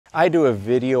I do a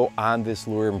video on this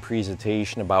lure and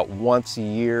presentation about once a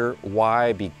year.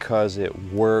 Why? Because it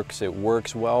works. It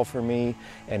works well for me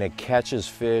and it catches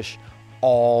fish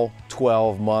all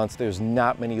 12 months. There's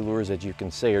not many lures that you can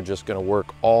say are just going to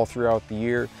work all throughout the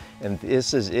year. And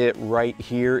this is it right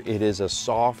here. It is a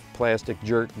soft plastic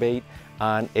jerkbait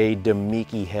on a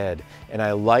demicky head. And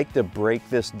I like to break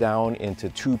this down into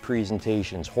two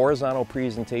presentations, horizontal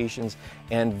presentations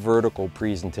and vertical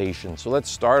presentations. So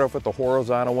let's start off with the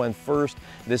horizontal one first.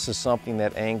 This is something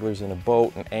that anglers in a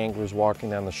boat and anglers walking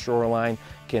down the shoreline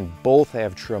can both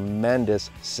have tremendous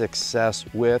success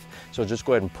with. So just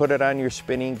go ahead and put it on your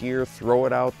spinning gear, throw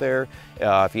it out there.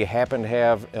 If you happen to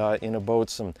have in a boat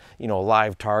some,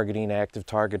 live targeting, active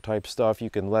target type stuff, you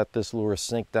can let this lure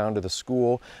sink down to the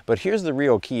school. But here's the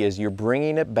real key is you're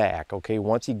bringing it back, okay?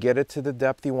 Once you get it to the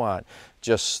depth you want,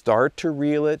 just start to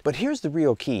reel it. But here's the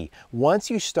real key. Once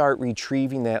you start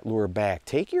retrieving that lure back,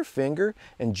 take your finger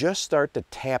and just start to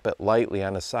tap it lightly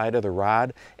on the side of the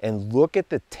rod and look at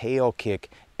the tail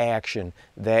kick action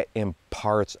that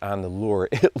imparts on the lure.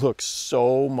 It looks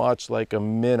so much like a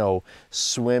minnow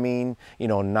swimming,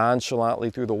 nonchalantly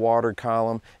through the water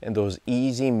column, and those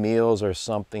easy meals are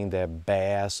something that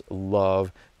bass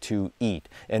love to eat.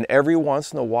 And every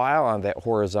once in a while on that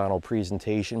horizontal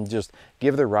presentation, just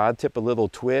give the rod tip a little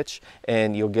twitch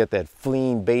and you'll get that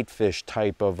fleeing baitfish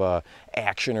type of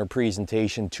action or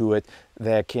presentation to it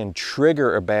that can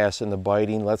trigger a bass into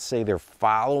biting. Let's say they're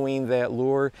following that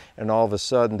lure and all of a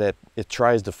sudden that it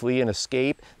tries to flee and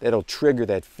escape, that'll trigger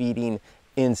that feeding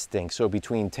instinct. So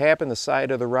between tapping the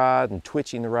side of the rod and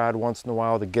twitching the rod once in a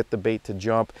while to get the bait to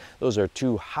jump, those are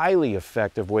two highly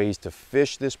effective ways to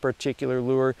fish this particular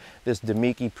lure, this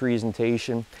demicky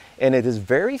presentation. And it is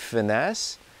very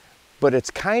finesse, but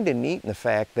it's kind of neat in the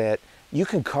fact that you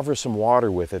can cover some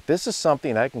water with it. This is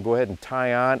something I can go ahead and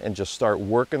tie on and just start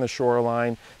working the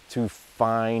shoreline to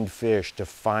find fish, to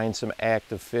find some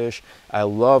active fish. I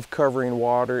love covering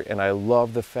water and I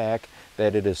love the fact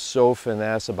that it is so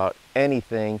finesse about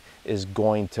anything is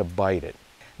going to bite it.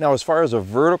 Now, as far as a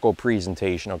vertical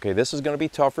presentation, okay, this is going to be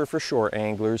tougher for shore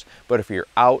anglers, but if you're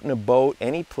out in a boat,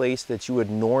 any place that you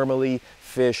would normally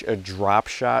fish a drop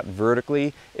shot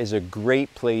vertically is a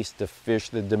great place to fish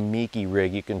the demicky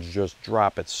rig. You can just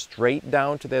drop it straight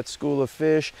down to that school of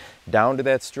fish, down to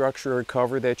that structure or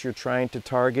cover that you're trying to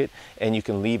target, and you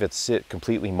can leave it sit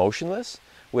completely motionless.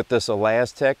 With this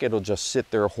Elastec, it'll just sit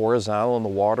there horizontal in the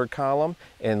water column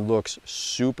and looks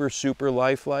super, super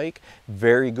lifelike.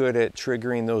 Very good at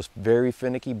triggering those very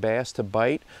finicky bass to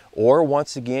bite. Or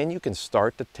once again, you can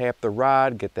start to tap the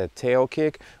rod, get that tail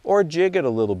kick, or jig it a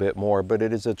little bit more. But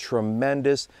it is a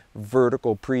tremendous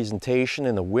vertical presentation.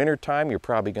 In the wintertime, you're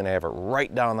probably going to have it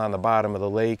right down on the bottom of the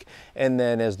lake. And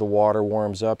then as the water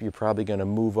warms up, you're probably going to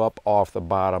move up off the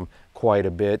bottom quite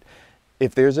a bit.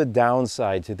 If there's a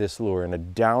downside to this lure and a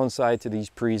downside to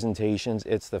these presentations,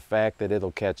 it's the fact that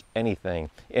it'll catch anything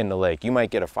in the lake. You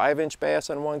might get a 5-inch bass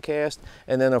on one cast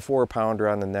and then a 4-pounder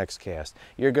on the next cast.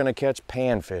 You're gonna catch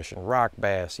panfish and rock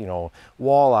bass,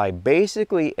 walleye.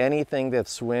 Basically anything that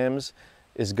swims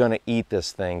is gonna eat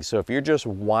this thing. So if you just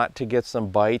want to get some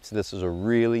bites, this is a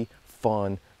really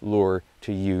fun lure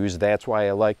to use. That's why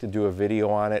I like to do a video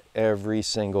on it every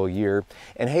single year.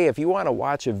 And hey, if you want to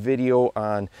watch a video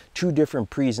on two different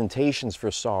presentations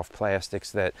for soft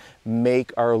plastics that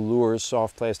make our lures,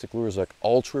 soft plastic lures, look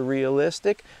ultra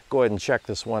realistic, go ahead and check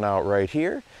this one out right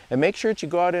here. And make sure that you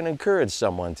go out and encourage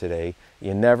someone today.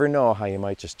 You never know how you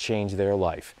might just change their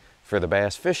life. For the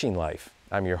bass fishing life,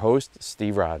 I'm your host,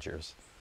 Steve Rogers.